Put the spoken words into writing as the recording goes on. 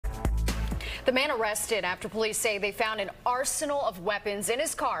The man arrested after police say they found an arsenal of weapons in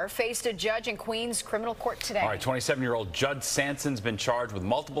his car faced a judge in Queens criminal court today. All right, 27-year-old Judd Sanson's been charged with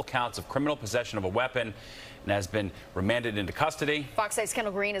multiple counts of criminal possession of a weapon and has been remanded into custody. Fox 8's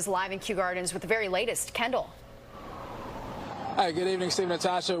Kendall Green is live in Kew Gardens with the very latest. Kendall. Hi, good evening, Steve and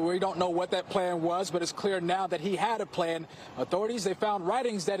Natasha. We don't know what that plan was, but it's clear now that he had a plan. Authorities, they found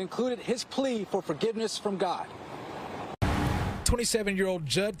writings that included his plea for forgiveness from God. 27-year-old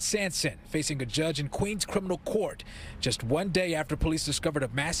Judd Sanson facing a judge in Queens criminal court just one day after police discovered a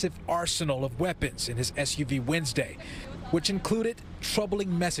massive arsenal of weapons in his SUV Wednesday, which included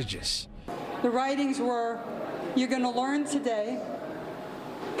troubling messages. The writings were, "You're going to learn today,"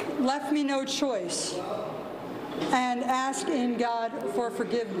 "Left me no choice," and "Ask in God for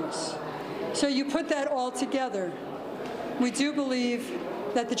forgiveness." So you put that all together. We do believe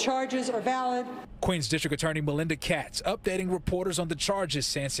that the charges are valid. Queens District Attorney Melinda Katz updating reporters on the charges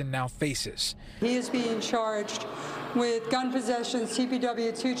Sanson now faces. He is being charged with gun possession,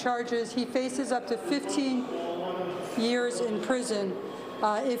 CPW 2 charges. He faces up to 15 years in prison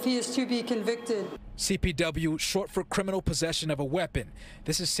if he is to be convicted. CPW, short for criminal possession of a weapon.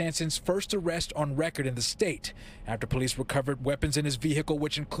 This is Sanson's first arrest on record in the state after police recovered weapons in his vehicle,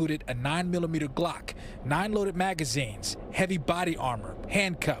 which included a 9mm Glock, 9 loaded magazines, heavy body armor,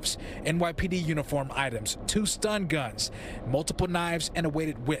 handcuffs, NYPD uniform items, 2 stun guns, multiple knives, and a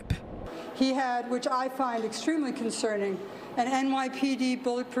weighted whip. He had, which I find extremely concerning, an NYPD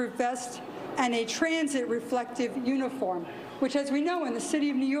bulletproof vest and a transit reflective uniform, which, as we know, in the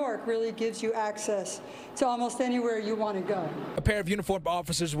city of New York really gives you access to almost anywhere you want to go. A pair of uniformed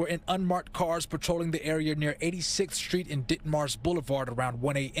officers were in unmarked cars patrolling the area near 86th Street and Ditmars Boulevard around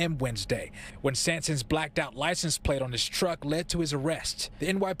 1 a.m. Wednesday, when Sanson's blacked out license plate on his truck led to his arrest. The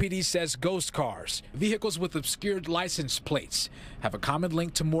NYPD says ghost cars, vehicles with obscured license plates, have a common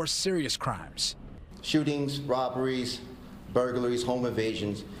link to more serious crimes. Shootings, robberies, burglaries, home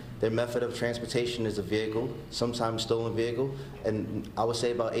invasions. Their method of transportation is a vehicle, sometimes stolen vehicle, and I would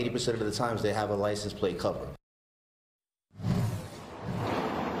say about 80% of the times they have a license plate cover.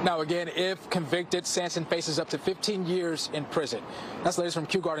 Now again, if convicted, Sanson faces up to 15 years in prison. That's the latest from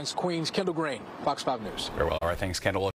Kew Gardens, Queens. Kendall Green, Fox 5 News. Very well. All right, thanks, Kendall.